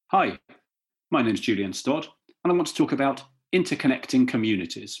Hi, my name's Julian Stodd, and I want to talk about interconnecting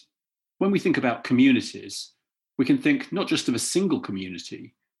communities. When we think about communities, we can think not just of a single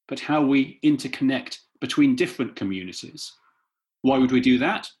community, but how we interconnect between different communities. Why would we do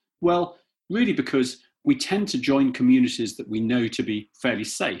that? Well, really because we tend to join communities that we know to be fairly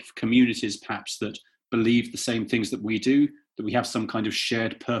safe, communities perhaps that believe the same things that we do, that we have some kind of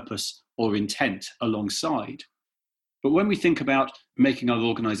shared purpose or intent alongside. But when we think about making our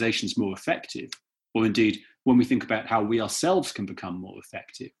organizations more effective, or indeed when we think about how we ourselves can become more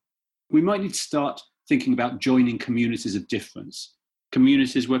effective, we might need to start thinking about joining communities of difference,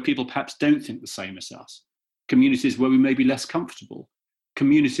 communities where people perhaps don't think the same as us, communities where we may be less comfortable,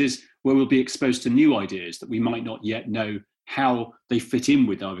 communities where we'll be exposed to new ideas that we might not yet know how they fit in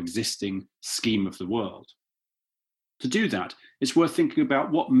with our existing scheme of the world. To do that, it's worth thinking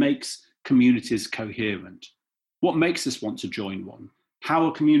about what makes communities coherent. What makes us want to join one? How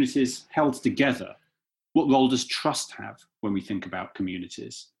are communities held together? What role does trust have when we think about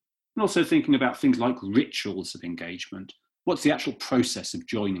communities? And also thinking about things like rituals of engagement. What's the actual process of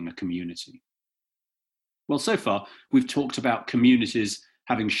joining a community? Well, so far, we've talked about communities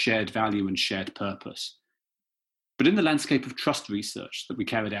having shared value and shared purpose. But in the landscape of trust research that we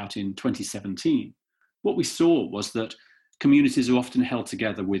carried out in 2017, what we saw was that communities are often held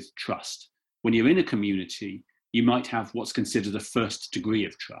together with trust. When you're in a community, you might have what's considered a first degree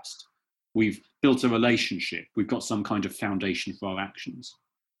of trust. We've built a relationship, we've got some kind of foundation for our actions.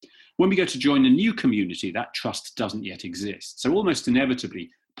 When we go to join a new community, that trust doesn't yet exist. So almost inevitably,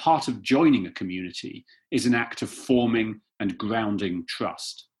 part of joining a community is an act of forming and grounding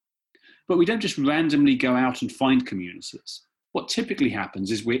trust. But we don't just randomly go out and find communities. What typically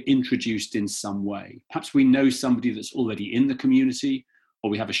happens is we're introduced in some way. Perhaps we know somebody that's already in the community, or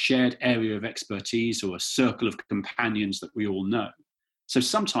we have a shared area of expertise or a circle of companions that we all know. So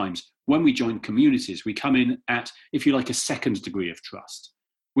sometimes when we join communities, we come in at, if you like, a second degree of trust.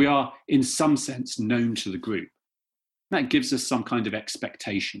 We are in some sense known to the group. That gives us some kind of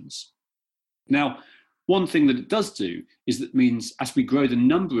expectations. Now, one thing that it does do is that means as we grow the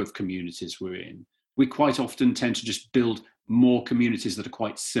number of communities we're in, we quite often tend to just build more communities that are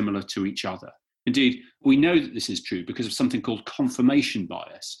quite similar to each other. Indeed, we know that this is true because of something called confirmation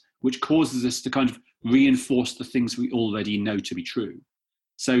bias, which causes us to kind of reinforce the things we already know to be true.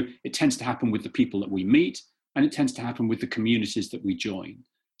 So it tends to happen with the people that we meet, and it tends to happen with the communities that we join.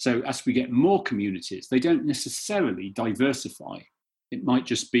 So as we get more communities, they don't necessarily diversify. It might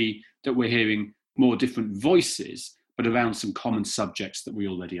just be that we're hearing more different voices, but around some common subjects that we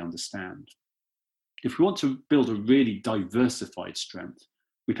already understand. If we want to build a really diversified strength,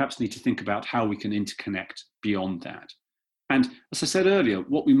 we perhaps need to think about how we can interconnect beyond that. And as I said earlier,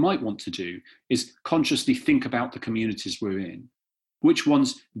 what we might want to do is consciously think about the communities we're in. Which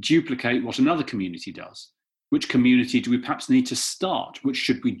ones duplicate what another community does? Which community do we perhaps need to start? Which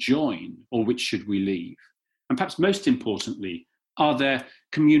should we join, or which should we leave? And perhaps most importantly, are there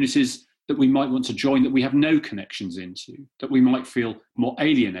communities that we might want to join that we have no connections into, that we might feel more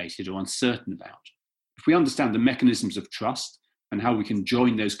alienated or uncertain about? If we understand the mechanisms of trust, and how we can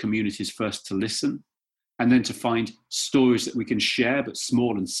join those communities first to listen, and then to find stories that we can share, but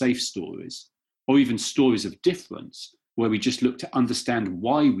small and safe stories, or even stories of difference, where we just look to understand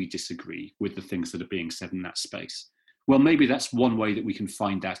why we disagree with the things that are being said in that space. Well, maybe that's one way that we can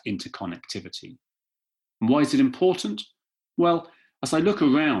find that interconnectivity. And why is it important? Well, as I look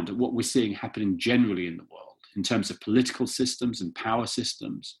around at what we're seeing happening generally in the world, in terms of political systems and power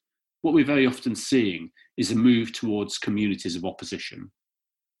systems, what we're very often seeing is a move towards communities of opposition.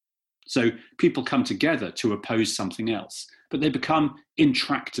 So people come together to oppose something else, but they become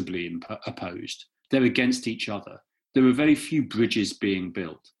intractably opposed. They're against each other. There are very few bridges being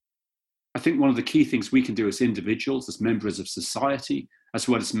built. I think one of the key things we can do as individuals, as members of society, as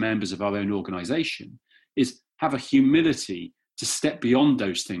well as members of our own organisation, is have a humility to step beyond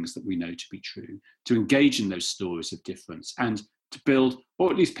those things that we know to be true, to engage in those stories of difference, and to build,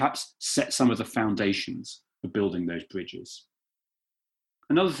 or at least perhaps set some of the foundations for building those bridges.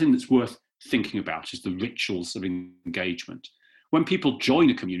 Another thing that's worth thinking about is the rituals of engagement. When people join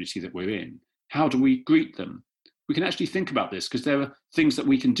a community that we're in, how do we greet them? We can actually think about this because there are things that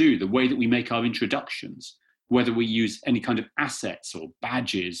we can do, the way that we make our introductions, whether we use any kind of assets or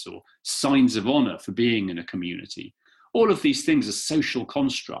badges or signs of honour for being in a community. All of these things are social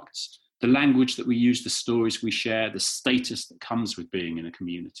constructs. The language that we use, the stories we share, the status that comes with being in a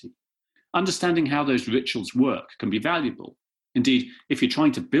community. Understanding how those rituals work can be valuable. Indeed, if you're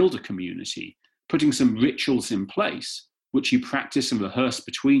trying to build a community, putting some rituals in place, which you practice and rehearse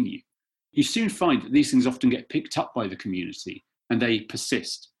between you, you soon find that these things often get picked up by the community and they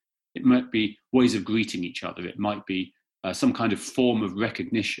persist. It might be ways of greeting each other. It might be some kind of form of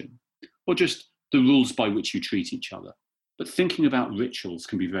recognition, or just the rules by which you treat each other. But thinking about rituals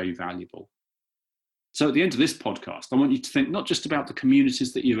can be very valuable. So at the end of this podcast, I want you to think not just about the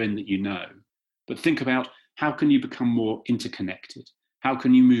communities that you're in that you know, but think about how can you become more interconnected? How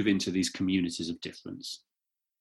can you move into these communities of difference?